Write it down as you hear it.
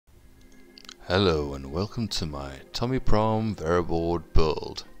Hello and welcome to my TommyPROM veroboard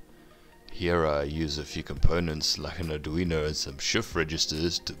build. Here I use a few components like an Arduino and some shift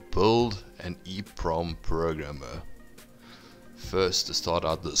registers to build an EEPROM programmer. First, to start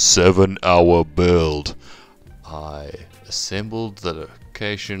out the 7-hour build, I assembled the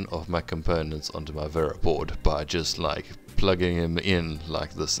location of my components onto my veroboard by just like plugging them in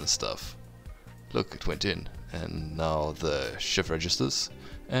like this and stuff. Look, it went in. And now the shift registers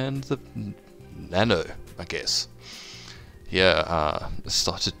and the nano, I guess. Here, I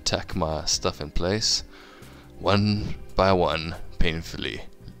started to tack my stuff in place, one by one, painfully.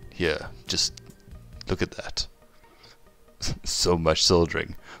 Here, just look at that. So much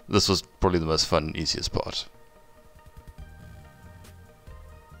soldering. This was probably the most fun and easiest part.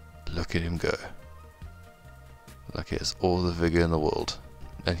 Look at him go. Like he has all the vigor in the world.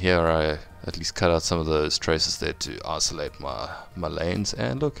 And here I at least cut out some of those traces there to isolate my lanes,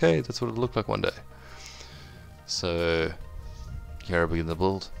 and look, hey, that's what it'll look like one day. So here I begin the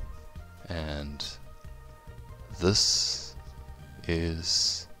build, and this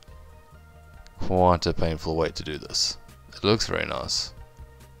is quite a painful way to do this. It looks very nice,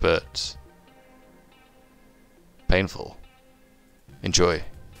 but painful. Enjoy.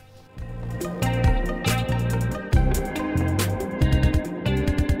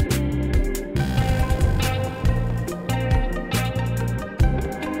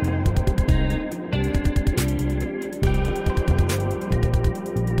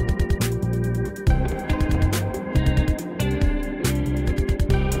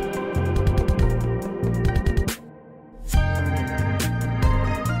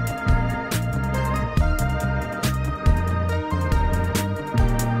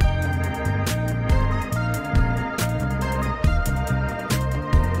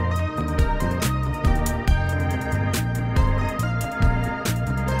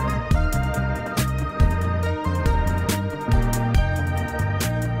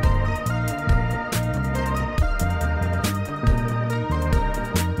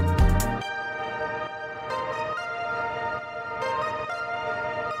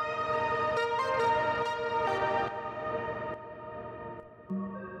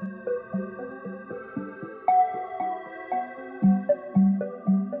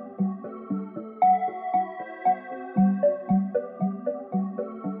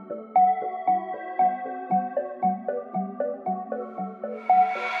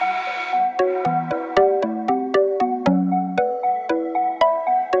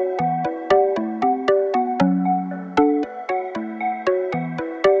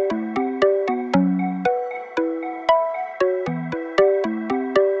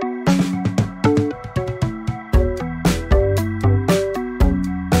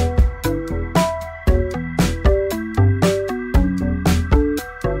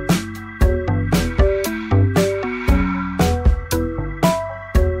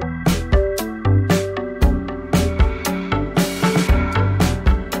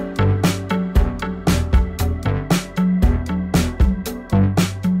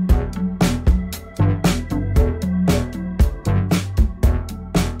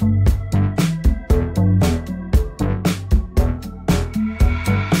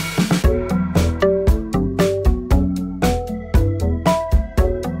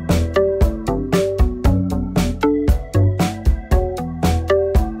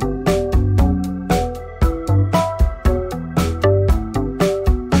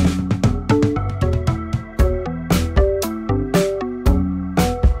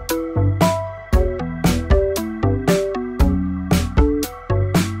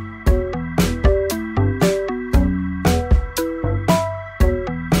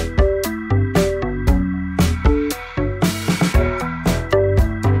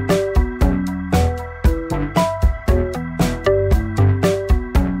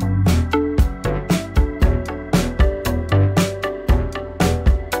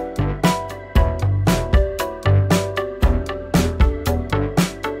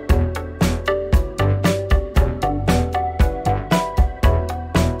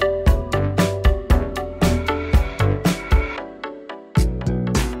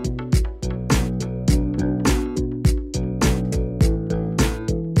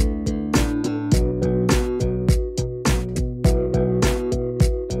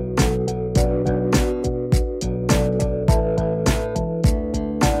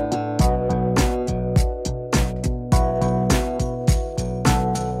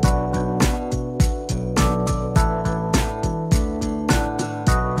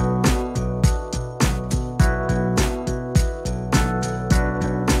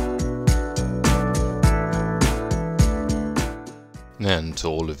 to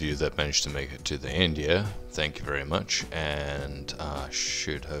all of you that managed to make it to the end here. Thank you very much, and I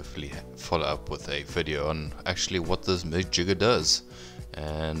should hopefully follow up with a video on actually what this jigger does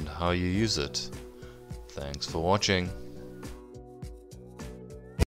and how you use it. Thanks for watching.